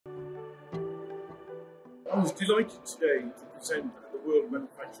I was delighted today to present at the World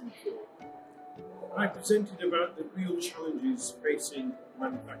Manufacturing Forum. I presented about the real challenges facing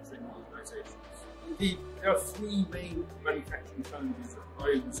manufacturing organisations. Indeed, there are three main manufacturing challenges that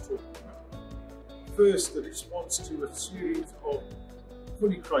I was talking about. First, the response to a series of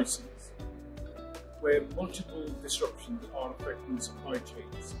crises where multiple disruptions are affecting supply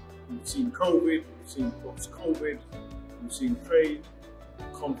chains. We've seen COVID, we've seen post-COVID, we've seen trade,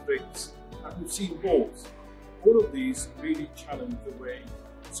 conflicts, and we've seen wars. All of these really challenge the way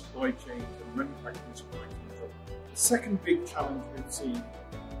supply chains and manufacturing supply chains are. The second big challenge we've seen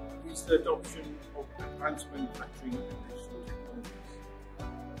is the adoption of advanced manufacturing and digital technologies.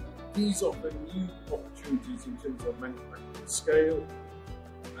 These offer new opportunities in terms of manufacturing scale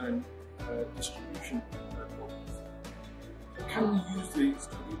and distribution models. So can we use these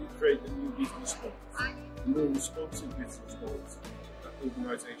to really create a new business models, more responsive business models that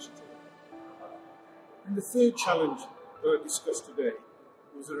organisations offer? And the third challenge that I discussed today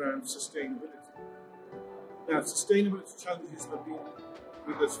was around sustainability. Now, sustainability challenges have been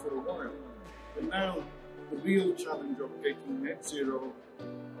with us for a while, but now the real challenge of getting net zero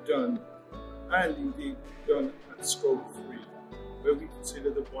done, and indeed done at scope 3, where we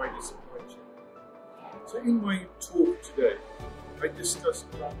consider the wider supply chain. So in my talk today, I discussed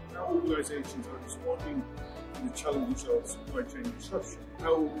about how organisations are responding to the challenges of supply chain disruption,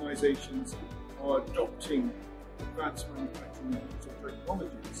 how organisations are adopting advanced manufacturing and digital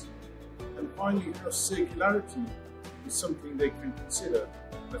technologies, and finally how circularity is something they can consider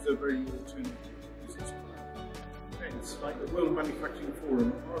as a very alternative business plan. Events like the World Manufacturing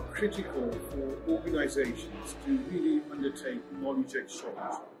Forum are critical for organisations to really undertake knowledge exchange,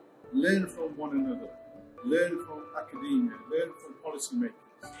 learn from one another, learn from academia, learn from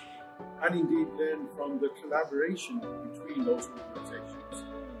policymakers, and indeed learn from the collaboration between those organisations.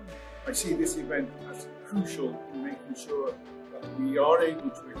 I see this event as crucial in making sure that we are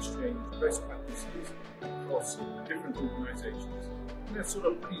able to exchange best practices across different organisations in a sort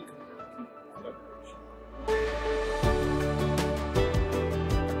of pre-competitive collaboration.